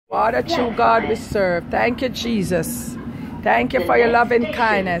What a true God we serve. Thank you, Jesus. Thank you for your loving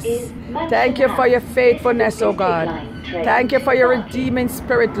kindness. Thank you for your faithfulness, oh God. Thank you for your redeeming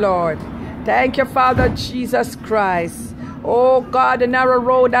spirit, Lord. Thank you, Father Jesus Christ. Oh God, the narrow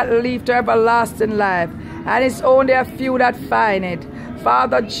road that leads to everlasting life, and it's only a few that find it.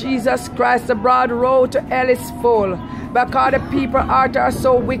 Father Jesus Christ, the broad road to hell is full, because the people are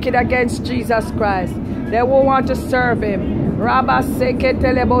so wicked against Jesus Christ. They won't want to serve him. Rabba Seke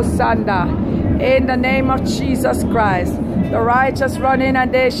Telebo Sanda. In the name of Jesus Christ, the righteous run in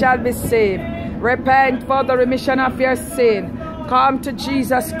and they shall be saved. Repent for the remission of your sin. Come to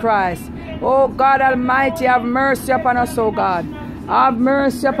Jesus Christ. Oh God Almighty, have mercy upon us, oh God. Have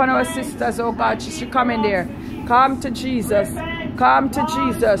mercy upon our sisters, oh God. She come in there. Come to Jesus. Come to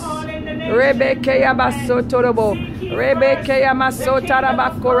Jesus. Rebeke Yabaso Torobo. Rebeke Yamaso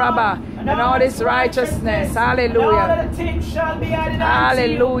Tarabakoraba. And all this righteousness. Hallelujah.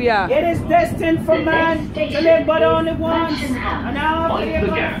 Hallelujah. It is destined for man to live but only once. And now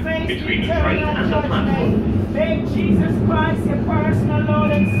between faith and the platform. Make Jesus Christ your personal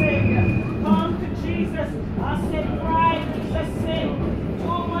Lord and Savior. Come to Jesus. I said pride is a sin.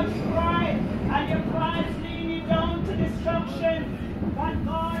 Too much pride. And your pride is leading you down to destruction. But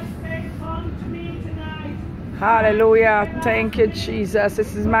God said, come to me tonight. Hallelujah. Thank you, Jesus.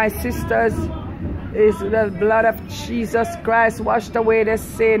 This is my sisters. It's the blood of Jesus Christ washed away the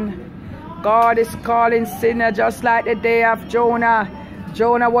sin. God is calling sinner just like the day of Jonah.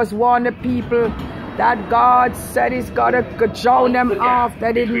 Jonah was warning the people that God said he's got to drown them off.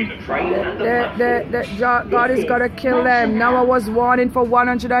 They didn't. God is going to kill them. Noah was warning for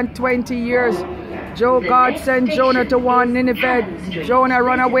 120 years. God sent Jonah to warn Nineveh. Jonah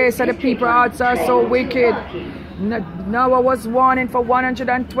run away, so the people hearts are so wicked. Noah was warning for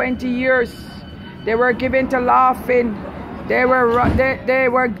 120 years. They were given to laughing. They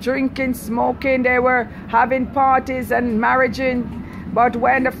were drinking, smoking. They were having parties and marrying. But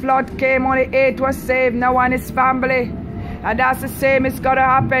when the flood came, only 8 was saved. Noah and his family. And that's the same is going to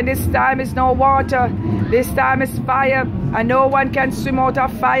happen. This time is no water. This time is fire. And no one can swim out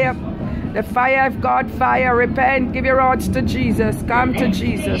of fire. The fire of God, fire. Repent, give your hearts to Jesus. Come to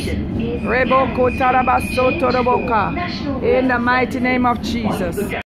Jesus. In the mighty name of Jesus.